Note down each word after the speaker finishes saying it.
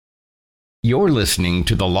You're listening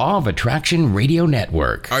to the Law of Attraction Radio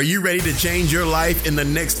Network. Are you ready to change your life in the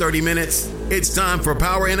next 30 minutes? It's time for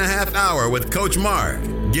Power in a Half Hour with Coach Mark.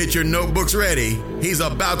 Get your notebooks ready. He's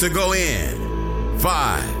about to go in.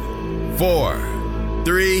 5, 4,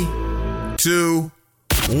 3, 2,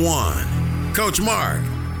 1. Coach Mark,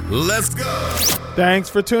 let's go. Thanks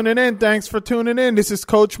for tuning in. This is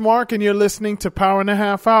Coach Mark, and you're listening to Power in a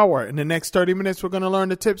Half Hour. In the next 30 minutes, we're going to learn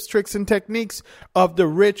the tips, tricks, and techniques of the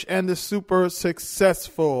rich and the super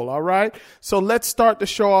successful. All right? So let's start the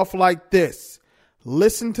show off like this.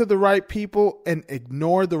 Listen to the right people and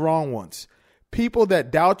ignore the wrong ones. People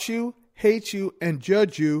that doubt you, hate you, and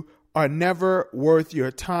judge you are never worth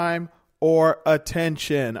your time or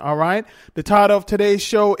attention. All right? The title of today's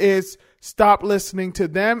show is Stop Listening to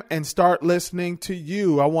Them and Start Listening to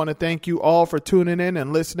You. I want to thank you all for tuning in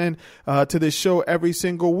and listening to this show every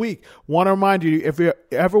single week. Want to remind you, if you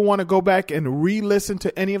ever want to go back and re-listen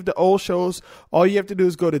to any of the old shows, all you have to do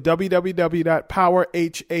is go to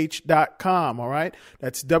www.powerhh.com. All right?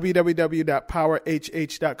 That's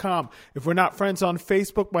www.powerhh.com. If we're not friends on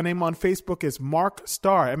Facebook, my name on Facebook is Mark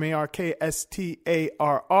Starr,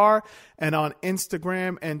 MarkStarr. And on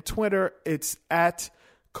Instagram and Twitter, it's at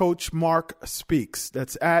Coach Mark Speaks.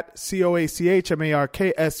 That's at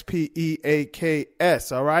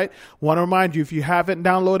CoachMarkspeaks. All right. Want to remind you, if you haven't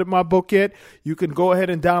downloaded my book yet, you can go ahead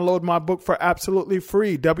and download my book for absolutely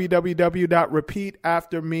free.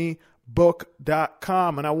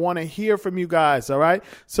 www.repeataftermebook.com. And I want to hear from you guys. All right.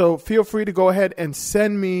 So feel free to go ahead and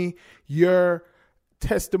send me your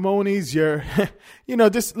testimonies,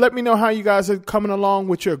 just let me know how you guys are coming along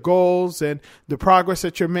with your goals and the progress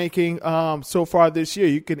that you're making so far this year.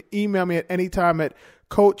 You can email me at any time at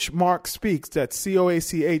Coach Mark Speaks. That's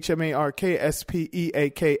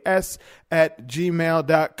CoachMarkspeaks at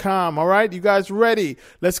gmail.com. All right, you guys ready?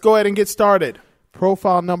 Let's go ahead and get started.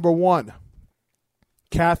 Profile number 1,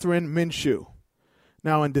 Catherine Minshew.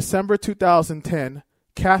 Now, in December 2010,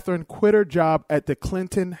 Catherine quit her job at the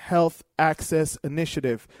Clinton Health Access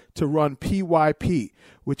Initiative to run PYP,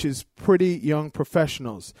 which is Pretty Young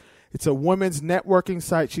Professionals. It's a women's networking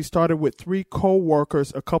site she started with 3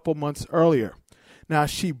 co-workers a couple months earlier. Now,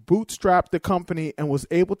 she bootstrapped the company and was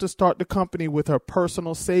able to start the company with her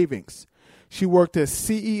personal savings. She worked as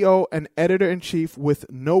CEO and editor-in-chief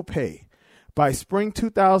with no pay. By spring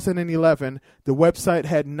 2011, the website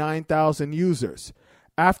had 9,000 users.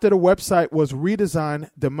 After the website was redesigned,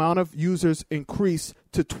 the amount of users increased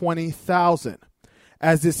to 20,000.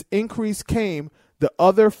 As this increase came, the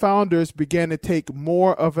other founders began to take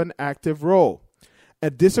more of an active role. A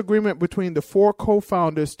disagreement between the 4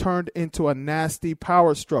 co-founders turned into a nasty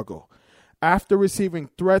power struggle. After receiving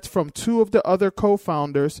threats from 2 of the other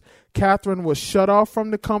co-founders, Catherine was shut off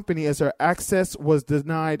from the company as her access was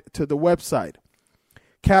denied to the website.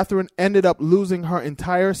 Catherine ended up losing her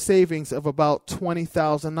entire savings of about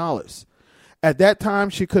 $20,000. At that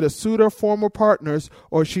time, she could have sued her former partners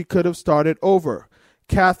or she could have started over.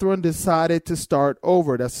 Catherine decided to start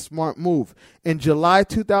over. That's a smart move. In July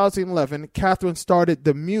 2011, Catherine started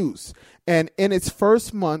The Muse, and in its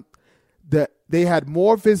first month, they had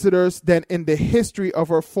more visitors than in the history of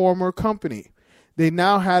her former company. They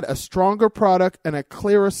now had a stronger product and a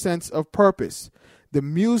clearer sense of purpose. The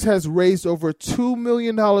Muse has raised over $2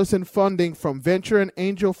 million in funding from venture and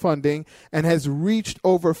angel funding and has reached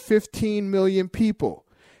over 15 million people.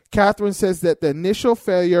 Catherine says that the initial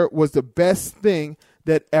failure was the best thing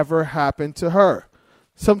that ever happened to her.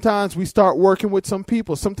 Sometimes we start working with some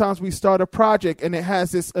people. Sometimes we start a project and it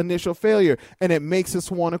has this initial failure and it makes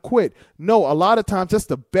us want to quit. No, a lot of times that's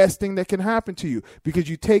the best thing that can happen to you because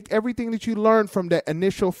you take everything that you learned from that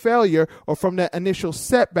initial failure or from that initial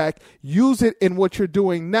setback, use it in what you're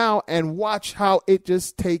doing now and watch how it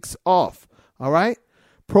just takes off. All right.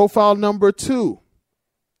 Profile number 2,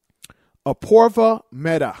 Apoorva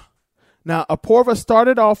Mehta. Now, Apoorva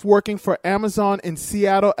started off working for Amazon in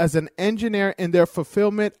Seattle as an engineer in their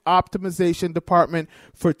fulfillment optimization department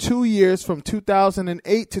for 2 years from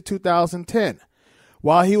 2008 to 2010.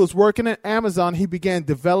 While he was working at Amazon, he began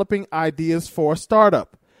developing ideas for a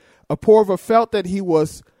startup. Apoorva felt that he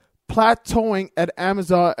was plateauing at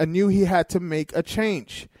Amazon and knew he had to make a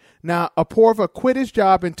change. Now, Apoorva quit his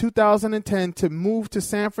job in 2010 to move to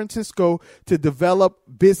San Francisco to develop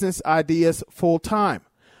business ideas full-time.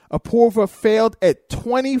 Apoorva failed at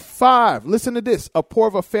 25. Listen to this.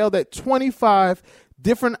 Apoorva failed at 25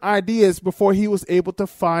 different ideas before he was able to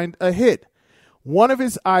find a hit. One of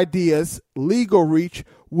his ideas, Legal Reach,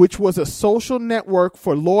 which was a social network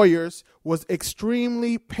for lawyers, was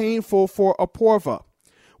extremely painful for Apoorva.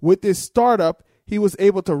 With this startup, he was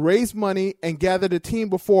able to raise money and gather the team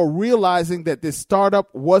before realizing that this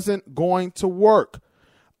startup wasn't going to work.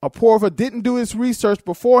 Apoorva didn't do his research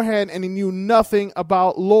beforehand, and he knew nothing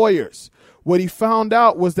about lawyers. What he found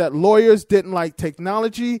out was that lawyers didn't like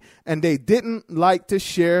technology and they didn't like to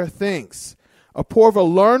share things. Apoorva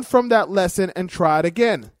learned from that lesson and tried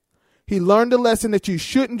again. He learned the lesson that you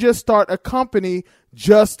shouldn't just start a company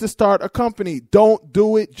just to start a company. Don't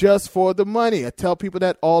do it just for the money. I tell people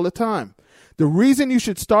that all the time. The reason you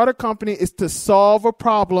should start a company is to solve a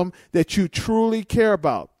problem that you truly care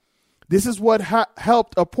about. This is what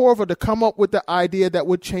helped Apoorva to come up with the idea that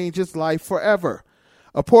would change his life forever.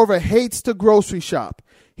 Apoorva hates to grocery shop.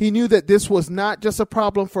 He knew that this was not just a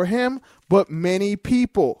problem for him, but many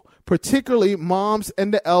people, particularly moms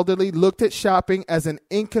and the elderly, looked at shopping as an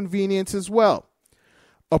inconvenience as well.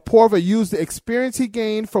 Apoorva used the experience he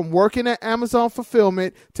gained from working at Amazon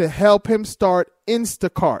Fulfillment to help him start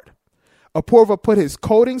Instacart. Apoorva put his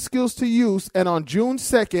coding skills to use, and on June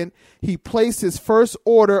 2nd, he placed his first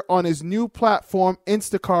order on his new platform,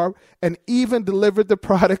 Instacart, and even delivered the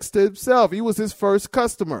products to himself. He was his first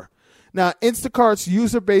customer. Now, Instacart's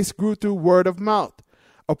user base grew through word of mouth.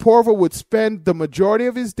 Apoorva would spend the majority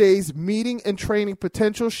of his days meeting and training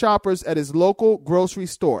potential shoppers at his local grocery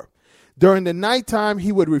store. During the nighttime,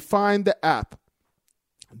 he would refine the app.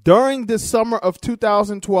 During the summer of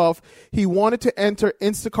 2012, he wanted to enter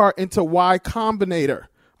Instacart into Y Combinator.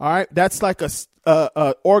 All right, that's like a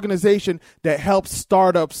organization that helps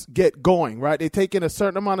startups get going. Right, they take in a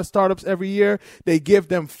certain amount of startups every year. They give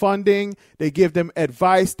them funding, they give them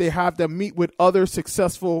advice, they have them meet with other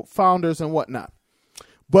successful founders and whatnot.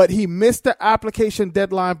 But he missed the application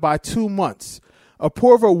deadline by 2 months.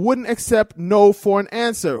 Apoorva wouldn't accept no for an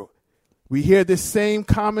answer. We hear this same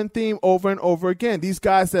common theme over and over again. These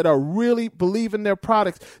guys that are really believe in their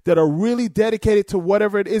products, that are really dedicated to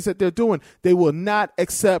whatever it is that they're doing, they will not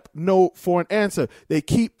accept no for an answer. They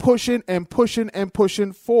keep pushing and pushing and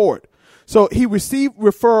pushing forward. So he received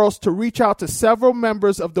referrals to reach out to several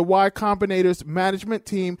members of the Y Combinator's management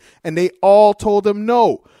team, and they all told him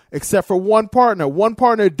no, except for one partner. One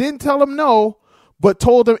partner didn't tell him no, but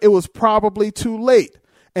told him it was probably too late,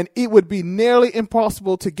 and it would be nearly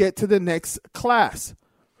impossible to get to the next class.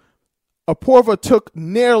 Apoorva took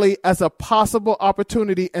nearly as a possible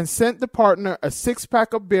opportunity and sent the partner a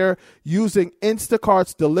 6-pack of beer using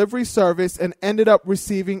Instacart's delivery service and ended up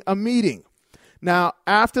receiving a meeting. Now,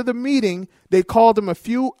 after the meeting, they called him a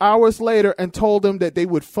few hours later and told him that they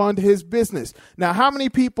would fund his business. Now, how many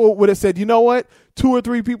people would have said, you know what, 2 or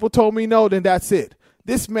 3 people told me no, then that's it.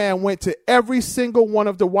 This man went to every single one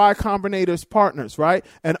of the Y Combinator's partners, right?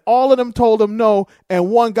 And all of them told him no, and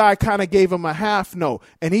one guy kind of gave him a half no.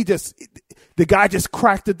 And the guy just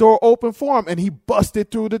cracked the door open for him, and he busted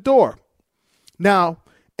through the door. Now,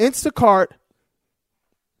 Instacart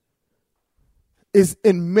is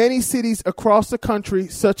in many cities across the country,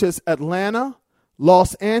 such as Atlanta,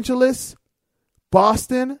 Los Angeles,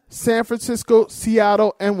 Boston, San Francisco,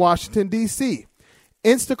 Seattle, and Washington, D.C.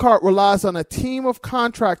 Instacart relies on a team of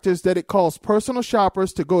contractors that it calls personal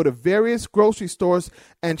shoppers to go to various grocery stores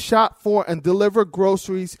and shop for and deliver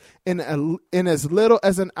groceries in as little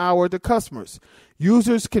as an hour to customers.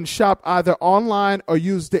 Users can shop either online or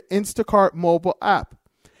use the Instacart mobile app.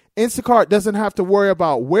 Instacart doesn't have to worry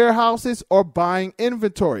about warehouses or buying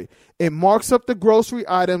inventory. It marks up the grocery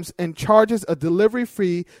items and charges a delivery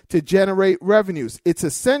fee to generate revenues. It's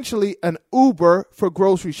essentially an Uber for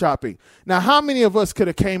grocery shopping. Now, how many of us could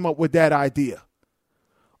have came up with that idea?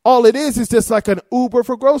 All it is just like an Uber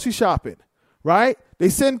for grocery shopping, right? They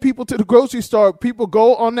send people to the grocery store. People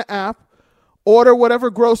go on the app, order whatever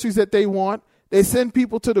groceries that they want. They send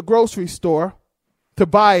people to the grocery store to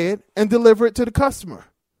buy it and deliver it to the customer.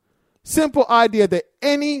 Simple idea that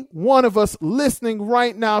any one of us listening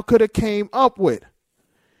right now could have came up with.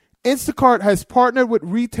 Instacart has partnered with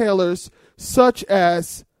retailers such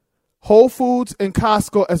as Whole Foods and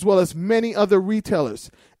Costco, as well as many other retailers.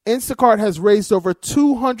 Instacart has raised over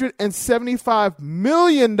 $275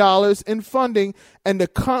 million in funding, and the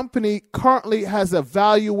company currently has a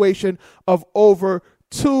valuation of over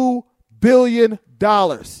 $2 billion.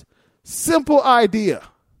 Simple idea.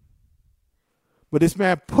 But this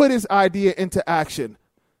man put his idea into action.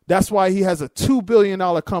 That's why he has a $2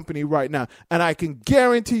 billion company right now. And I can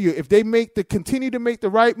guarantee you, if they continue to make the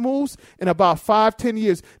right moves, in about 5-10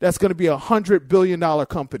 years, that's going to be a $100 billion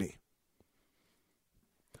company.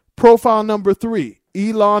 Profile number 3,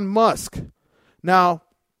 Elon Musk. Now,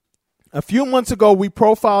 A few months ago, we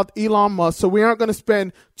profiled Elon Musk, so we aren't going to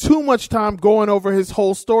spend too much time going over his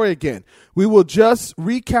whole story again. We will just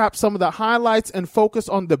recap some of the highlights and focus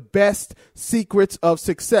on the best secrets of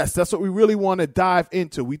success. That's what we really want to dive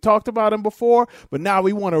into. We talked about him before, but now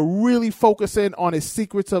we want to really focus in on his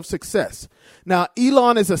secrets of success. Now,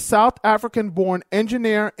 Elon is a South African-born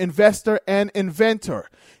engineer, investor, and inventor.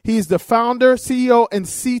 He's the founder, CEO, and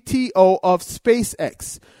CTO of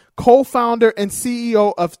SpaceX, co-founder and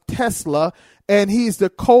CEO of Tesla, and he's the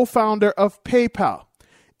co-founder of PayPal.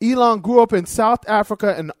 Elon grew up in South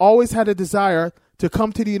Africa and always had a desire to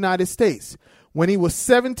come to the United States. When he was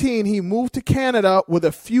 17, he moved to Canada with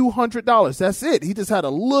a few $100s. That's it. He just had a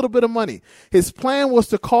little bit of money. His plan was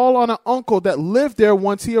to call on an uncle that lived there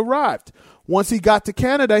once he arrived. Once he got to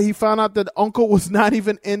Canada, he found out that the uncle was not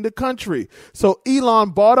even in the country. So Elon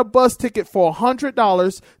bought a bus ticket for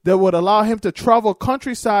 $100 that would allow him to travel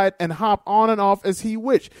countryside and hop on and off as he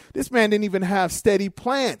wished. This man didn't even have steady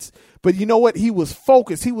plans. But you know what? He was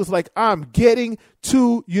focused. He was like, I'm getting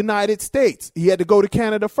to United States. He had to go to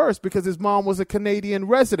Canada first because his mom was a Canadian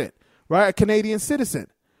resident, right? A Canadian citizen,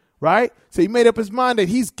 right? So he made up his mind that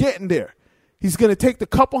he's getting there. He's going to take the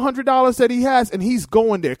couple $100s that he has and he's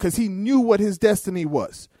going there because he knew what his destiny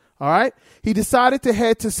was. All right. He decided to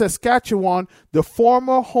head to Saskatchewan, the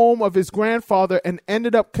former home of his grandfather, and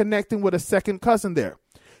ended up connecting with a second cousin there.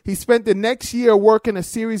 He spent the next year working a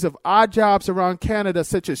series of odd jobs around Canada,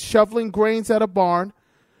 such as shoveling grains at a barn,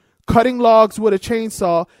 cutting logs with a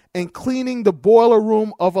chainsaw, and cleaning the boiler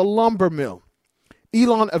room of a lumber mill.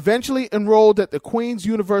 Elon eventually enrolled at the Queen's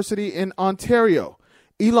University in Ontario.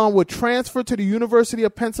 Elon would transfer to the University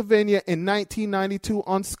of Pennsylvania in 1992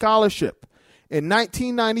 on scholarship. In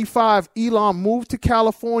 1995, Elon moved to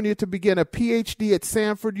California to begin a PhD at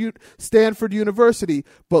Stanford University,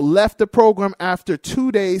 but left the program after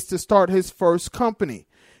 2 days to start his first company.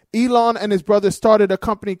 Elon and his brother started a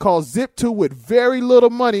company called Zip2 with very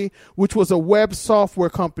little money, which was a web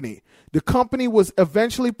software company. The company was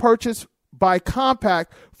eventually purchased by Compaq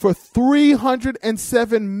for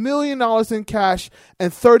 $307 million in cash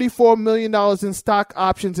and $34 million in stock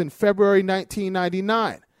options in February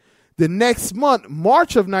 1999. The next month,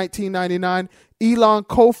 March of 1999, Elon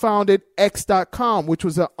co-founded X.com, which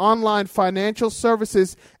was an online financial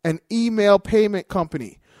services and email payment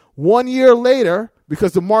company. 1 year later,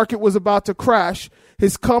 because the market was about to crash,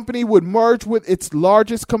 his company would merge with its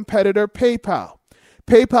largest competitor, PayPal.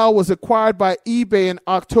 PayPal was acquired by eBay in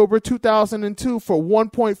October 2002 for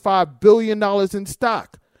 $1.5 billion in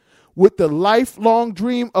stock. With the lifelong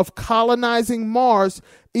dream of colonizing Mars,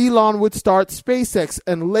 Elon would start SpaceX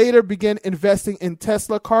and later begin investing in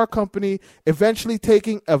Tesla car company, eventually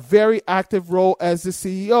taking a very active role as the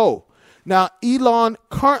CEO. Now, Elon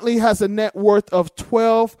currently has a net worth of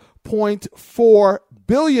 $12.4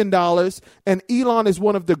 billion, and Elon is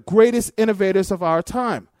one of the greatest innovators of our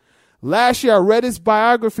time. Last year, I read his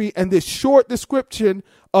biography, and this short description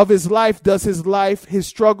of his life does his life, his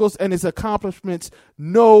struggles, and his accomplishments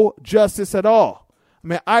no justice at all. I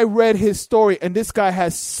mean, I read his story, and this guy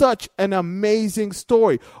has such an amazing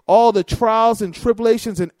story. All the trials and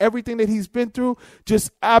tribulations and everything that he's been through just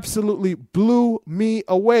absolutely blew me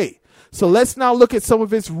away. So let's now look at some of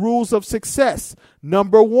his rules of success.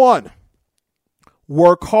 Number 1,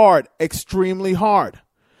 work hard, extremely hard.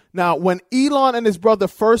 Now, when Elon and his brother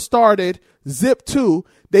first started Zip2,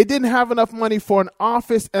 they didn't have enough money for an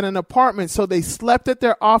office and an apartment, so they slept at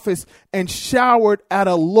their office and showered at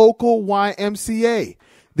a local YMCA.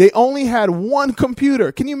 They only had one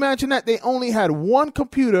computer. Can you imagine that? They only had one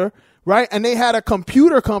computer, right? And they had a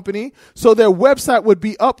computer company, so their website would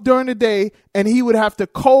be up during the day, and he would have to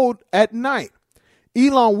code at night.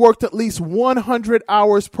 Elon worked at least 100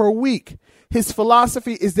 hours per week. His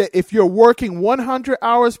philosophy is that if you're working 100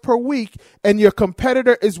 hours per week and your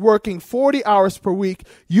competitor is working 40 hours per week,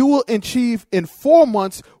 you will achieve in 4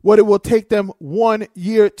 months what it will take them 1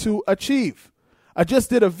 year to achieve. I just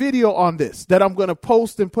did a video on this that I'm going to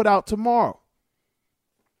post and put out tomorrow.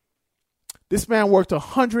 This man worked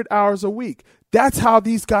 100 hours a week. That's how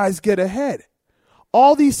these guys get ahead.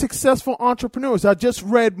 All these successful entrepreneurs, I just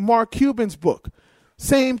read Mark Cuban's book.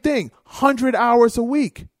 Same thing, 100 hours a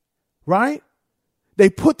week. Right? They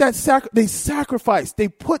put that they sacrifice. They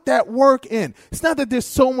put that work in. It's not that they're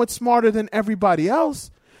so much smarter than everybody else.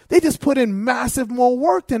 They just put in massive more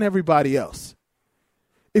work than everybody else.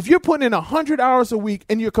 If you're putting in 100 hours a week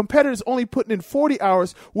and your competitor's only putting in 40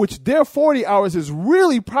 hours, which their 40 hours is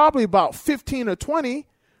really probably about 15 or 20,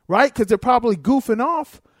 right? Because they're probably goofing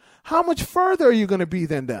off. How much further are you going to be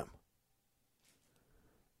than them?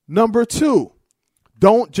 Number 2,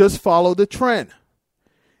 don't just follow the trend.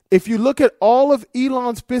 If you look at all of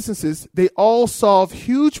Elon's businesses, they all solve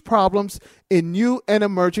huge problems in new and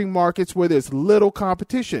emerging markets where there's little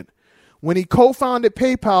competition. When he co-founded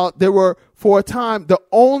PayPal, they were, for a time, the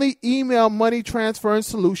only email money transferring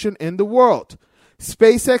solution in the world.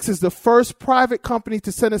 SpaceX is the first private company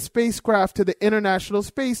to send a spacecraft to the International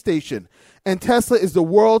Space Station, and Tesla is the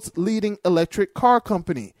world's leading electric car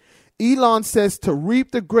company. Elon says to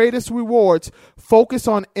reap the greatest rewards, focus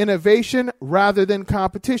on innovation rather than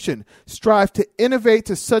competition. Strive to innovate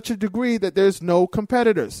to such a degree that there's no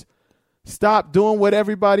competitors. Stop doing what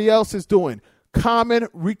everybody else is doing. Common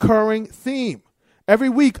recurring theme. Every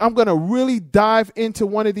week, I'm going to really dive into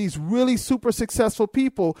one of these really super successful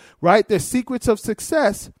people, right? Their secrets of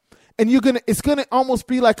success. And it's going to almost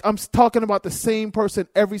be like I'm talking about the same person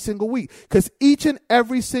every single week, because each and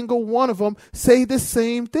every single one of them say the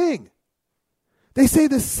same thing. They say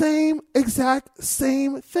the same exact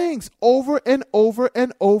same things over and over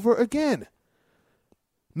and over again.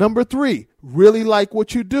 Number 3, really like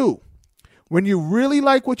what you do. When you really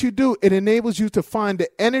like what you do, it enables you to find the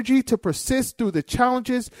energy to persist through the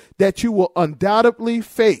challenges that you will undoubtedly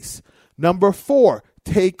face. Number 4,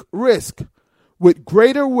 take risk. With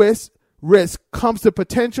greater risk comes the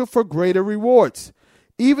potential for greater rewards.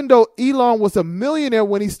 Even though Elon was a millionaire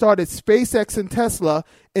when he started SpaceX and Tesla,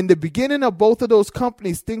 in the beginning of both of those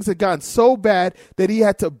companies, things had gotten so bad that he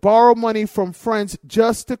had to borrow money from friends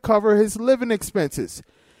just to cover his living expenses.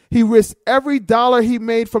 He risked every dollar he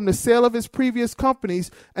made from the sale of his previous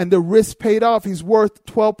companies, and the risk paid off. He's worth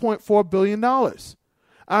 $12.4 billion.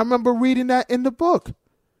 I remember reading that in the book.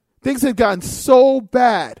 Things had gotten so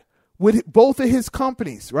bad with both of his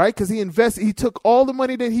companies, right? Because he took all the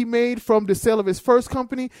money that he made from the sale of his first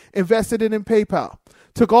company, invested it in PayPal.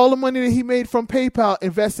 Took all the money that he made from PayPal,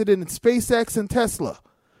 invested it in SpaceX and Tesla,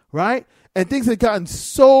 right? And things had gotten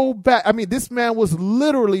so bad. I mean, this man was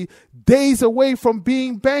literally days away from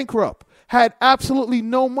being bankrupt, had absolutely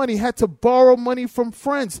no money, had to borrow money from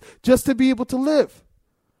friends just to be able to live,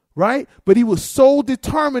 right? But he was so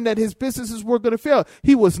determined that his businesses were going to fail.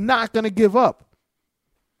 He was not going to give up.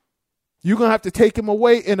 You're going to have to take him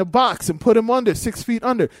away in a box and put him under, 6 feet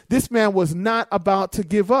under. This man was not about to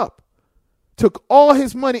give up. Took all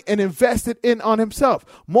his money and invested in on himself.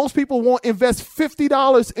 Most people won't invest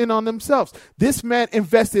 $50 in on themselves. This man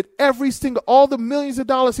invested all the millions of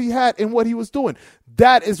dollars he had in what he was doing.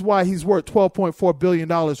 That is why he's worth $12.4 billion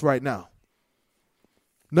right now.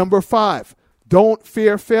 Number 5, don't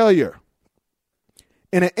fear failure.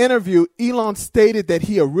 In an interview, Elon stated that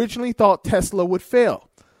he originally thought Tesla would fail.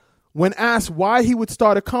 When asked why he would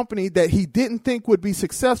start a company that he didn't think would be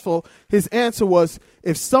successful, his answer was,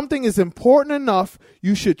 if something is important enough,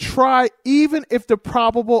 you should try even if the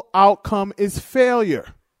probable outcome is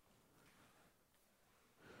failure.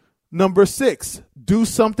 Number 6, do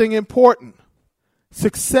something important.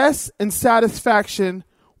 Success and satisfaction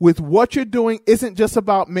with what you're doing isn't just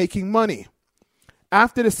about making money.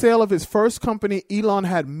 After the sale of his first company, Elon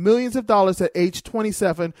had millions of dollars at age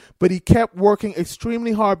 27, but he kept working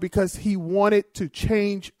extremely hard because he wanted to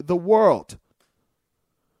change the world.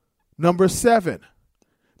 Number 7,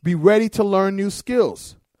 be ready to learn new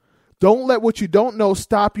skills. Don't let what you don't know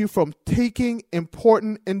stop you from tackling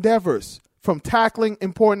important endeavors.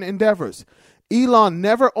 Elon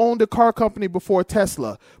never owned a car company before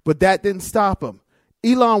Tesla, but that didn't stop him.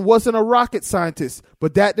 Elon wasn't a rocket scientist,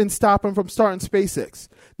 but that didn't stop him from starting SpaceX.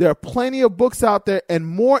 There are plenty of books out there and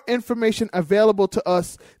more information available to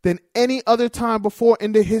us than any other time before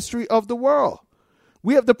in the history of the world.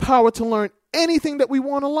 We have the power to learn anything that we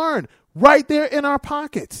want to learn right there in our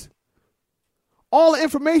pockets. All the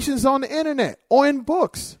information is on the internet or in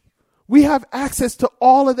books. We have access to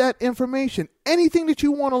all of that information, anything that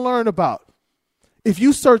you want to learn about. If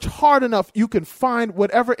you search hard enough, you can find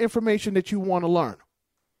whatever information that you want to learn.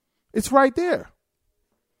 It's right there.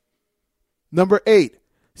 Number 8,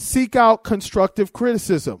 seek out constructive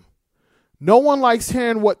criticism. No one likes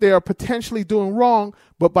hearing what they are potentially doing wrong,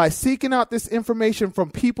 but by seeking out this information from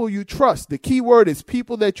people you trust, the key word is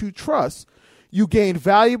people that you trust, you gain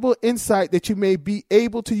valuable insight that you may be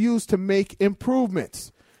able to use to make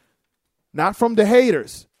improvements. Not from the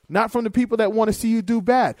haters. Not from the people that want to see you do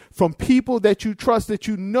bad, from people that you trust, that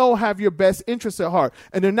you know have your best interests at heart.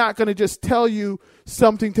 And they're not going to just tell you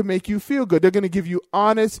something to make you feel good. They're going to give you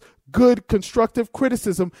honest, good, constructive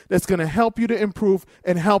criticism that's going to help you to improve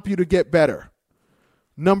and help you to get better.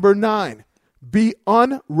 Number 9, be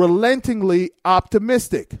unrelentingly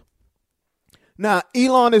optimistic. Now,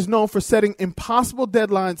 Elon is known for setting impossible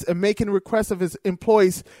deadlines and making requests of his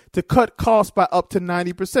employees to cut costs by up to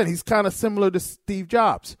 90%. He's kind of similar to Steve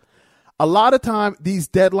Jobs. A lot of time these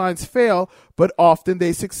deadlines fail, but often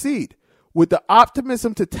they succeed. With the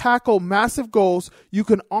optimism to tackle massive goals, you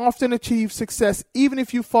can often achieve success even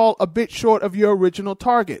if you fall a bit short of your original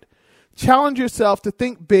target. Challenge yourself to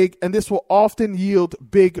think big, and this will often yield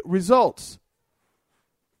big results.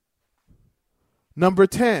 Number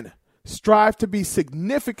 10, strive to be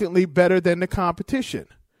significantly better than the competition.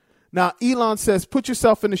 Now, Elon says, put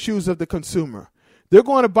yourself in the shoes of the consumer. They're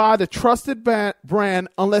going to buy the trusted brand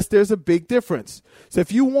unless there's a big difference. So if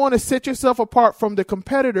you want to set yourself apart from the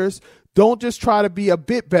competitors, don't just try to be a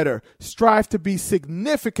bit better. Strive to be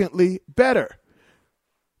significantly better.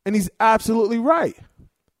 And he's absolutely right.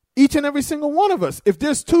 Each and every single one of us. If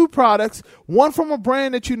there's two products, one from a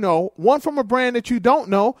brand that you know, one from a brand that you don't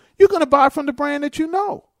know, you're going to buy from the brand that you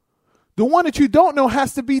know. The one that you don't know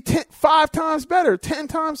has to be 5 times better, 10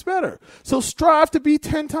 times better. So strive to be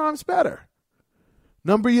 10 times better.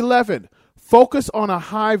 Number 11, focus on a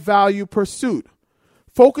high-value pursuit.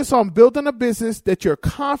 Focus on building a business that you're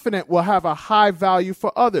confident will have a high value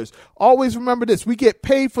for others. Always remember this. We get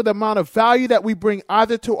paid for the amount of value that we bring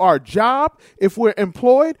either to our job if we're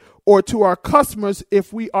employed or to our customers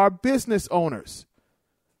if we are business owners.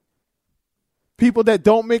 People that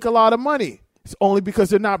don't make a lot of money, it's only because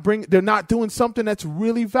they're not doing something that's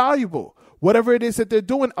really valuable. Whatever it is that they're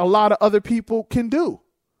doing, a lot of other people can do.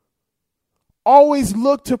 Always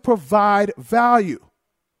look to provide value.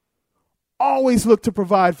 Always look to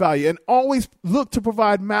provide value, and always look to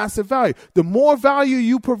provide massive value. The more value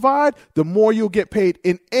you provide, the more you'll get paid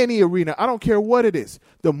in any arena. I don't care what it is.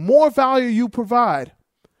 The more value you provide,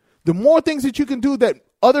 the more things that you can do that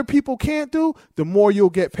other people can't do, the more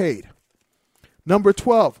you'll get paid. Number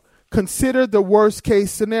 12, consider the worst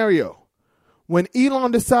case scenario. When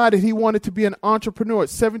Elon decided he wanted to be an entrepreneur at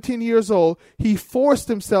 17 years old, he forced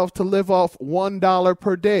himself to live off $1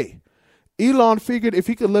 per day. Elon figured if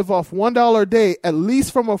he could live off $1 a day, at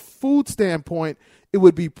least from a food standpoint, it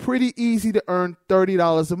would be pretty easy to earn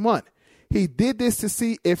 $30 a month. He did this to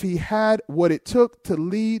see if he had what it took to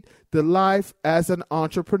lead the life as an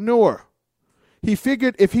entrepreneur. He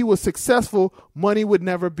figured if he was successful, money would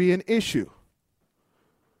never be an issue.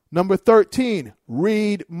 Number 13,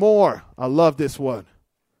 read more. I love this one.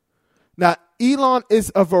 Now, Elon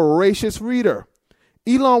is a voracious reader.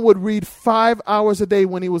 Elon would read 5 hours a day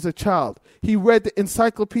when he was a child. He read the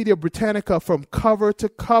Encyclopedia Britannica from cover to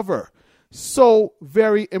cover. So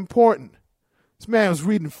very important. This man was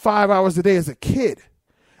reading 5 hours a day as a kid.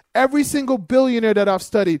 Every single billionaire that I've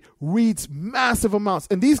studied reads massive amounts.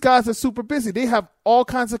 And these guys are super busy. They have all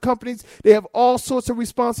kinds of companies. They have all sorts of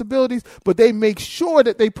responsibilities, but they make sure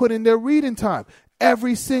that they put in their reading time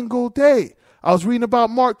every single day. I was reading about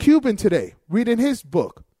Mark Cuban today, reading his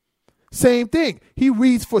book. Same thing. He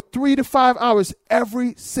reads for 3 to 5 hours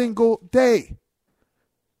every single day.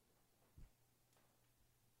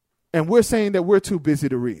 And we're saying that we're too busy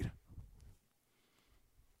to read.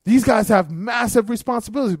 These guys have massive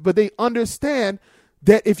responsibilities, but they understand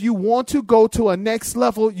that if you want to go to a next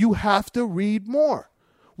level, you have to read more.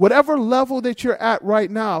 Whatever level that you're at right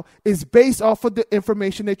now is based off of the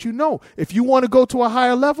information that you know. If you want to go to a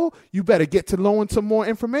higher level, you better get to knowing some more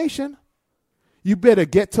information. You better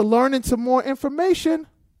get to learning some more information.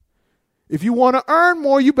 If you want to earn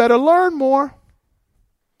more, you better learn more.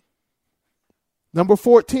 Number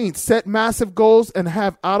 14, set massive goals and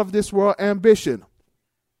have out-of-this-world ambition.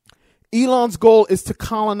 Elon's goal is to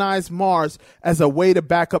colonize Mars as a way to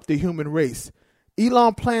back up the human race.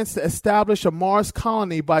 Elon plans to establish a Mars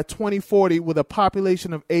colony by 2040 with a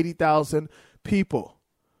population of 80,000 people.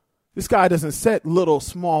 This guy doesn't set little,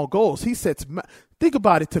 small goals. He sets, think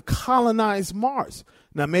about it, to colonize Mars.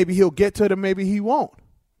 Now, maybe he'll get to it or maybe he won't.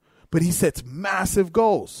 But he sets massive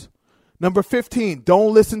goals. Number 15,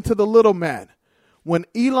 don't listen to the little man. When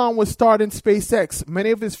Elon was starting SpaceX,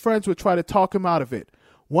 many of his friends would try to talk him out of it.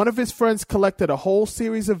 One of his friends collected a whole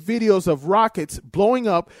series of videos of rockets blowing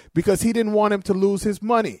up because he didn't want him to lose his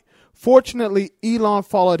money. Fortunately, Elon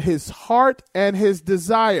followed his heart and his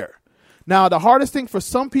desire. Now, the hardest thing for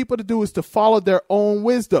some people to do is to follow their own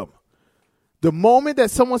wisdom. The moment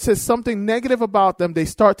that someone says something negative about them, they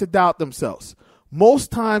start to doubt themselves.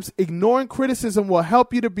 Most times, ignoring criticism will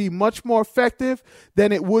help you to be much more effective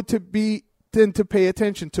than it would to pay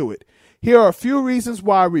attention to it. Here are a few reasons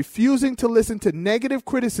why refusing to listen to negative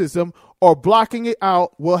criticism or blocking it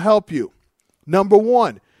out will help you. Number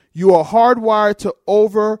 1, you are hardwired to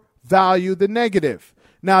overvalue the negative.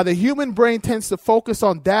 Now, the human brain tends to focus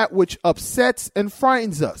on that which upsets and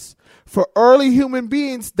frightens us. For early human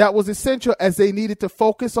beings, that was essential as they needed to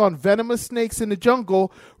focus on venomous snakes in the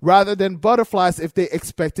jungle rather than butterflies if they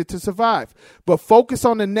expected to survive. But focus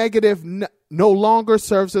on the negative no longer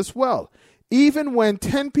serves us well. Even when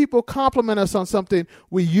 10 people compliment us on something,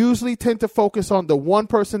 we usually tend to focus on the one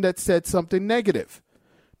person that said something negative.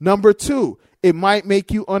 Number 2, it might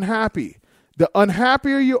make you unhappy. The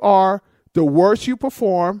unhappier you are, the worse you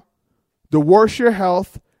perform, the worse your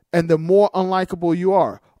health, and the more unlikable you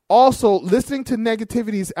are. Also, listening to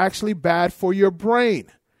negativity is actually bad for your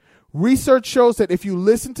brain. Research shows that if you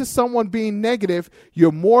listen to someone being negative,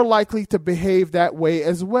 you're more likely to behave that way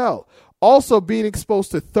as well. Also, being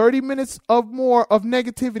exposed to 30 minutes or more of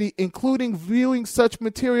negativity, including viewing such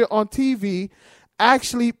material on TV,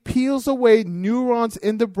 actually peels away neurons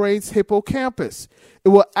in the brain's hippocampus. It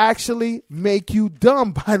will actually make you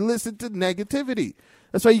dumb by listening to negativity.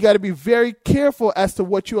 That's why you got to be very careful as to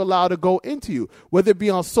what you allow to go into you, whether it be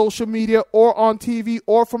on social media or on TV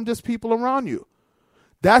or from just people around you.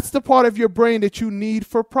 That's the part of your brain that you need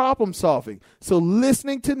for problem solving. So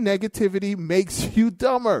listening to negativity makes you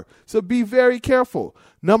dumber. So be very careful.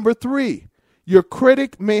 Number 3, your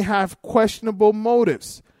critic may have questionable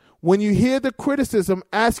motives. When you hear the criticism,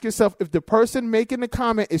 ask yourself if the person making the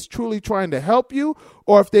comment is truly trying to help you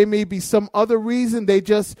or if there may be some other reason they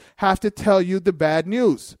just have to tell you the bad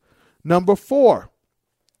news. Number 4,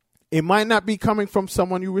 it might not be coming from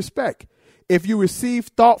someone you respect. If you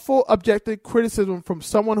receive thoughtful, objective criticism from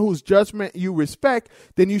someone whose judgment you respect,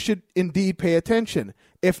 then you should indeed pay attention.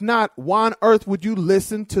 If not, why on earth would you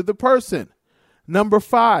listen to the person? Number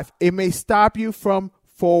 5, it may stop you from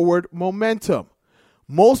forward momentum.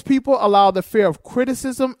 Most people allow the fear of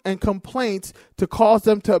criticism and complaints to cause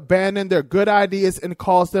them to abandon their good ideas and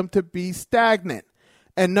cause them to be stagnant.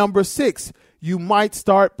 And number 6, you might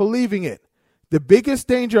start believing it. The biggest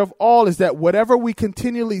danger of all is that whatever we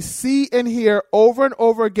continually see and hear over and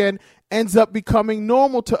over again ends up becoming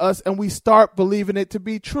normal to us and we start believing it to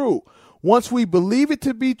be true. Once we believe it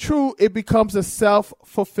to be true, it becomes a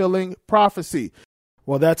self-fulfilling prophecy.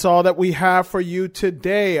 Well, that's all that we have for you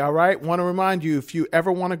today, all right? Want to remind you, if you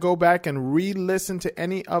ever want to go back and re-listen to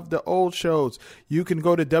any of the old shows, you can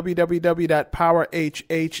go to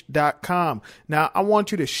www.powerhh.com. Now, I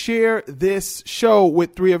want you to share this show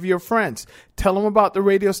with 3 of your friends. Tell them about the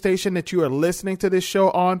radio station that you are listening to this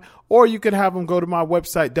show on, or you can have them go to my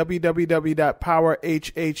website,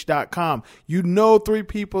 www.powerhh.com. You know 3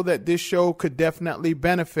 people that this show could definitely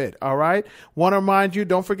benefit, all right? Want to remind you,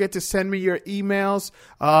 don't forget to send me your emails.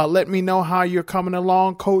 Let me know how you're coming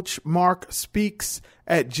along.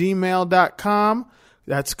 CoachMarkSpeaks@gmail.com.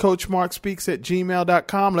 That's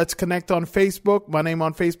CoachMarkSpeaks@gmail.com. Let's connect on Facebook. My name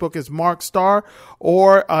on Facebook is Mark Starr,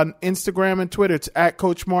 or on Instagram and Twitter, it's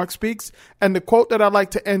 @CoachMarkSpeaks. And the quote that I'd like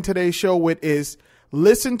to end today's show with is,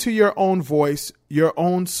 listen to your own voice, your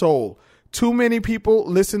own soul. Too many people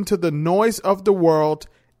listen to the noise of the world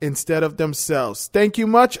instead of themselves. Thank you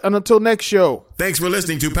much, and until next show. Thanks for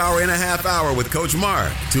listening to Power in a Half Hour with Coach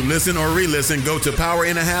Mark. To listen or re-listen, go to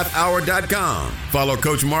powerinhalfhour.com. Follow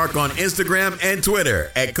Coach Mark on Instagram and Twitter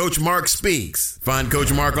 @Coach Mark Speaks. Find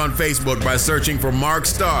Coach Mark on Facebook by searching for Mark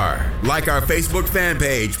Starr. Like our Facebook fan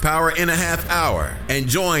page, Power in a Half Hour, and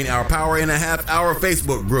join our Power in a Half Hour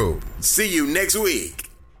Facebook group. See you next week.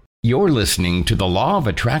 You're listening to the Law of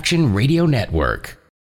Attraction Radio Network.